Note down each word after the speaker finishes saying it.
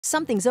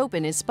Something's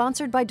Open is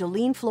sponsored by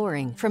Dolene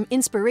Flooring. From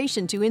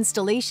inspiration to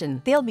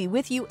installation, they'll be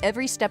with you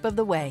every step of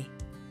the way.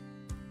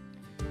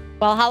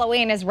 Well,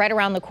 Halloween is right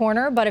around the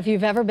corner, but if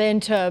you've ever been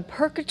to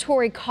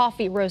Perkatory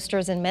Coffee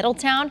Roasters in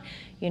Middletown,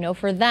 you know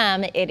for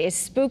them it is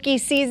spooky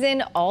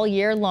season all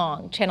year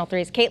long. Channel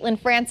 3's Caitlin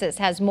Francis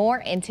has more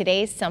in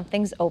today's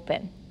Something's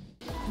Open.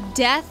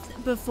 Death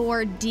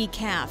before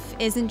decaf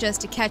isn't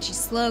just a catchy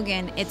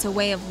slogan, it's a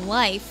way of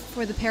life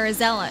for the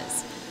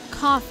Parazellas.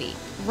 Coffee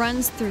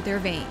runs through their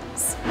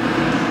veins.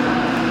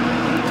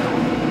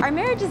 Our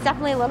marriage is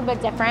definitely a little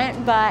bit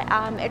different, but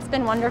it's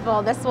been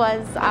wonderful. This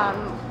was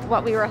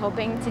what we were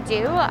hoping to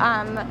do.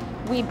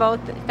 We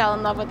both fell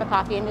in love with the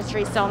coffee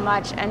industry so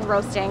much, and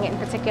roasting in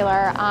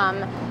particular,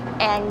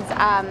 and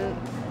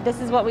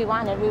this is what we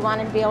wanted. We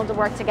wanted to be able to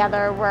work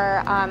together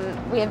where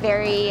we have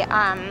very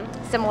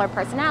similar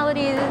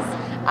personalities,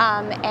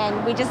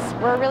 and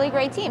we're a really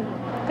great team.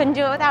 Couldn't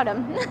do it without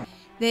them.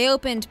 They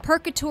opened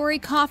Perkatory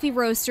Coffee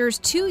Roasters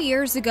 2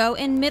 years ago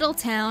in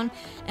Middletown,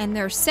 and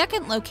their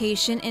second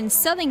location in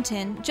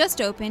Southington just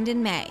opened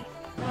in May.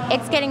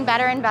 It's getting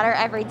better and better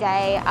every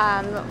day.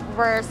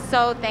 We're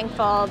so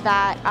thankful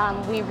that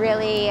we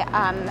really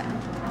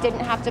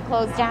didn't have to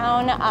close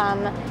down.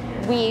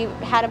 We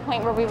had a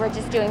point where we were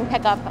just doing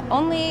pickup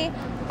only,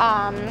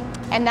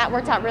 and that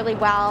worked out really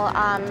well.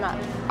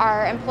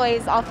 Our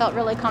employees all felt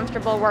really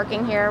comfortable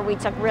working here. We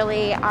took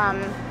really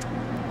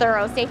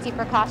thorough safety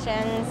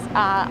precautions.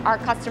 Our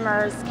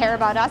customers care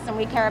about us and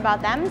we care about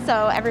them,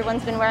 so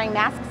everyone's been wearing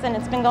masks and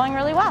it's been going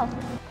really well.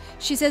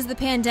 She says the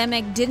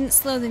pandemic didn't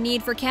slow the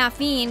need for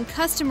caffeine.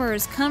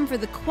 Customers come for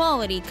the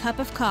quality cup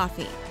of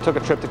coffee. Took a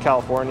trip to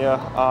California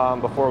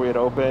before we had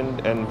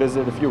opened and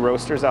visited a few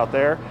roasters out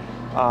there.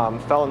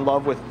 Fell in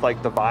love with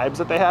like the vibes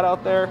that they had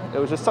out there. It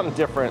was just something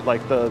different,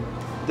 like the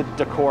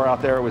decor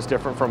out there was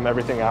different from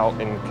everything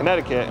out in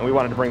Connecticut, and we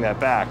wanted to bring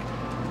that back.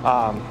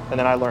 And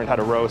then I learned how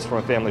to roast from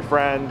a family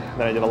friend.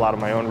 Then I did a lot of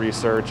my own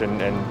research and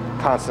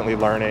constantly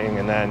learning.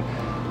 And then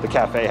the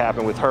cafe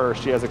happened with her.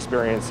 She has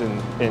experience in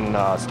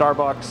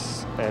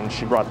Starbucks, and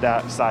she brought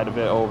that side of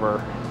it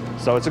over.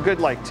 So it's a good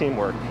like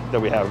teamwork that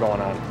we have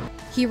going on.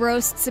 He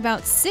roasts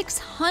about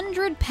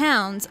 600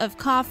 pounds of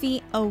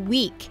coffee a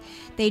week.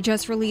 They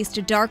just released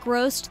a dark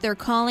roast they're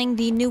calling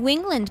the New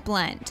England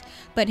blend,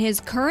 but his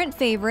current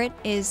favorite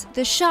is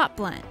the shop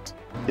blend.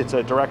 It's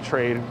a direct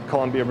trade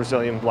Colombia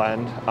Brazilian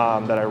blend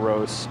that I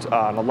roast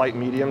on a light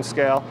medium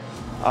scale.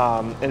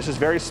 And it's just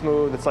very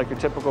smooth. It's like your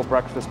typical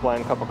breakfast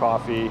blend, cup of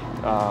coffee.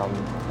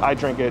 I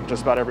drink it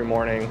just about every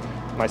morning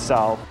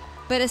myself.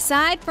 But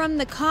aside from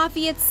the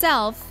coffee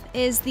itself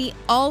is the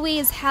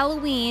always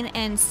Halloween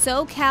and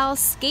SoCal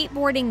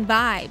skateboarding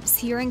vibes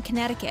here in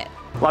Connecticut.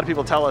 A lot of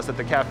people tell us that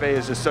the cafe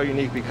is just so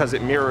unique because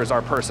it mirrors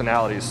our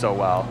personalities so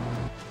well.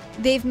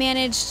 They've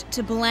managed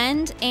to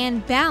blend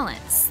and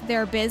balance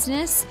their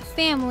business,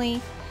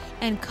 family,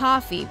 and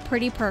coffee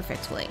pretty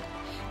perfectly.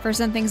 For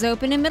Something's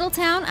Open in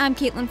Middletown, I'm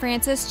Caitlin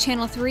Francis,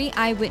 Channel 3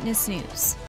 Eyewitness News.